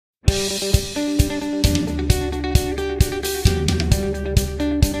Hello,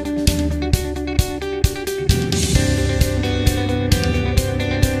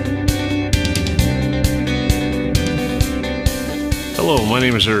 my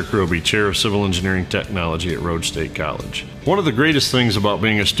name is Eric Roby, Chair of Civil Engineering Technology at Rhodes State College. One of the greatest things about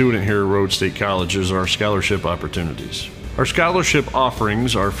being a student here at Rhodes State College is our scholarship opportunities. Our scholarship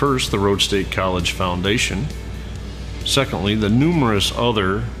offerings are first the Rhodes State College Foundation, secondly the numerous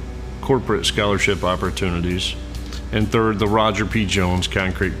other corporate scholarship opportunities, and third the Roger P. Jones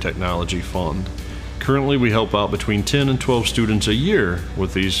Concrete Technology Fund. Currently we help out between 10 and 12 students a year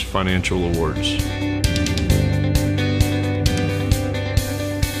with these financial awards.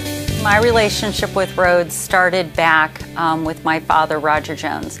 My relationship with Rhodes started back with my father, Roger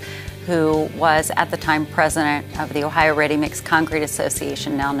Jones, who was at the time president of the Ohio Ready Mix Concrete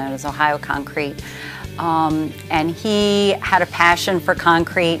Association, now known as Ohio Concrete. And he had a passion for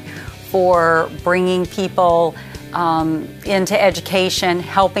concrete, for bringing people into education,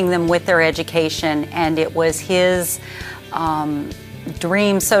 helping them with their education, and it was his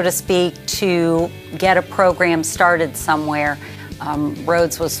dream, so to speak, to get a program started somewhere.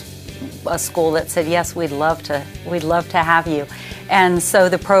 Rhodes was a school that said, yes, we'd love to have you. And so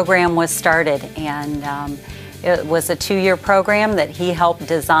the program was started, and it was a 2-year program that he helped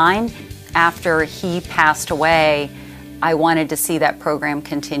design. After he passed away, I wanted to see that program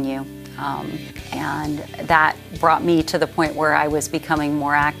continue. And that brought me to the point where I was becoming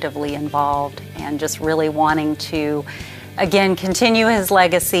more actively involved and just really wanting to, again, continue his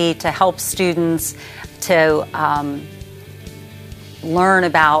legacy, to help students, to learn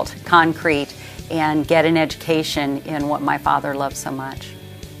about concrete and get an education in what my father loved so much.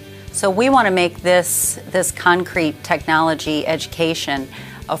 So we want to make this concrete technology education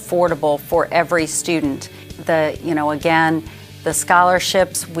affordable for every student. Again, the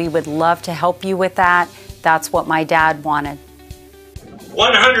scholarships, we would love to help you with that. That's what my dad wanted.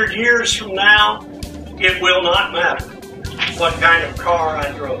 100 years from now, it will not matter what kind of car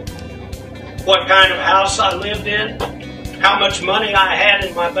I drove, what kind of house I lived in, how much money I had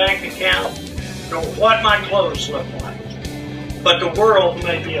in my bank account, or what my clothes looked like. But the world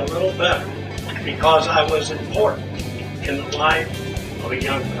may be a little better because I was important in the life of a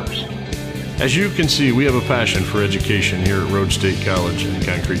young person. As you can see, we have a passion for education here at Rhodes State College and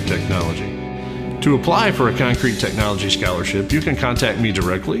Concrete Technology. To apply for a Concrete Technology Scholarship, you can contact me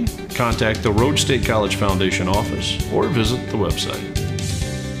directly, contact the Rhodes State College Foundation office, or visit the website.